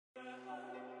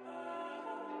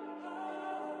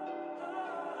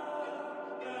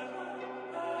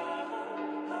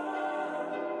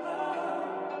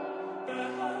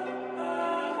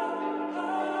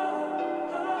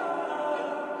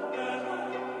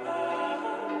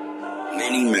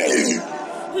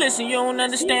Listen, you don't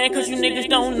understand cause you niggas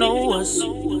don't know us.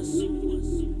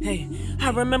 Hey, I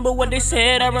remember what they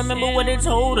said, I remember what they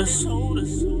told us. We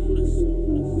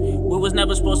was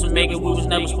never supposed to make it, we was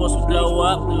never supposed to blow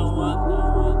up.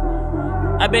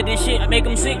 I bet this shit make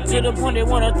them sick to the point they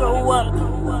wanna throw up.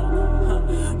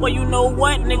 Well, you know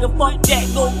what, nigga, fuck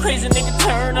that, go crazy, nigga,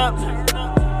 turn up.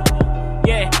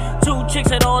 Yeah, 2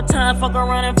 chicks at all times, fuck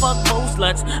around and fuck both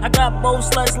sluts. I got both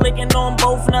sluts licking on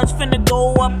both nuts, finna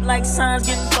go up like signs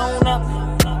getting thrown up.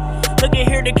 Look at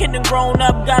here, the kid done grown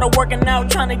up, got her working out,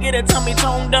 tryna get her tummy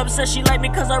toned up. Says she like me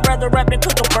cause I'd rather rap than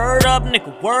cook a bird up.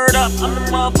 Nigga, word up, I'm the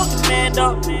motherfucking man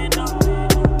though.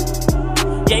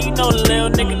 Yeah, you know the little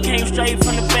nigga came straight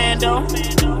from the bando.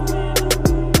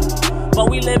 But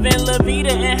we live in La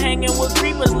Vida and hanging with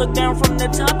creepers. Look down from the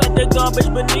top at the garbage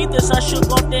beneath us. I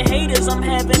shook off the haters, I'm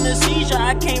having a seizure.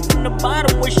 I came from the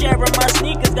bottom with sharing my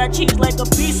sneakers. Got cheese like a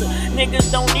pizza.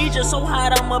 Niggas don't need you, so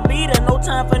hot I'ma beat her. No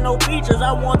time for no features.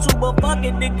 I want to, but fuck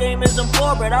it, the game isn't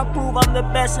for it. I prove I'm the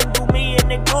best and do me and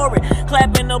ignore it.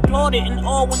 Clap and applaud it, and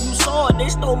all when you saw it. They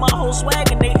stole my whole swag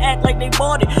and they act like they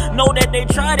bought it. Know that they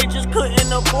tried it, just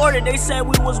couldn't afford it. They said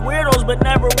we was weirdos, but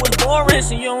never was boring.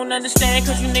 So you don't understand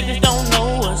cause you niggas don't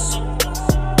know us.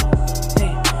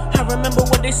 Hey, I remember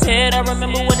what they said, I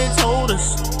remember what they told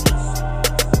us.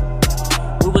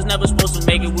 We was never supposed to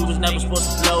make it, we was never supposed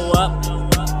to blow up.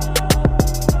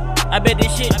 I bet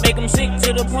this shit make them sick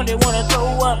to the point they wanna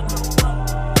throw up.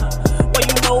 Well,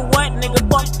 you know what, nigga,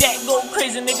 fuck that, go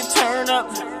crazy, nigga, turn up.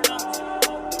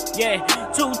 Yeah,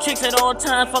 2 chicks at all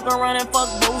times, fuck around and fuck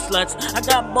both sluts. I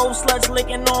got both sluts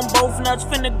licking on both nuts,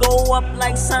 finna go up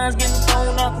like signs getting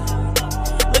thrown up.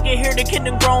 Look at here, the kid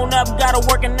done grown up, got her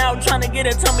working out, tryna get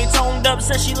her tummy toned up.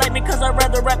 Says she like me cause I'd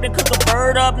rather rap than cook a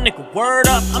bird up. Nigga, word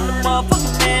up, I'm the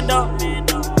motherfucking man though.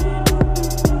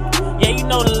 Yeah, you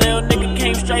know the little nigga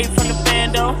came straight from the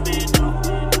bando.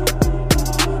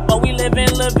 But we live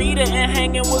in La Vida and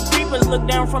hanging with creepers. Look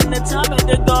down from the top at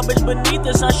the garbage beneath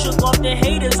us. I shook off the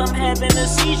haters, I'm having a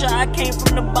seizure. I came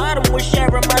from the bottom with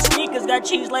sharing my sneakers. Got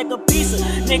cheese like a pizza.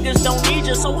 Niggas don't need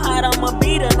you, so hot I'ma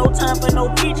beat her. No time for no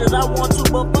features. I want to,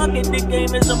 but fuck it, the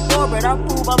game isn't for it. I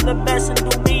prove I'm the best and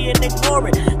do me and ignore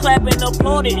it. Clap and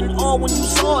applaud it, and all when you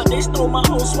saw it. They stole my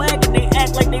whole swag and they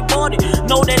act like they bought it.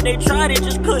 Know that they tried it,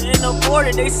 just couldn't afford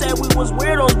it. They said we was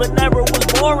weirdos, but never was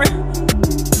boring.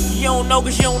 You don't know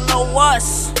cause you don't know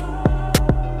us.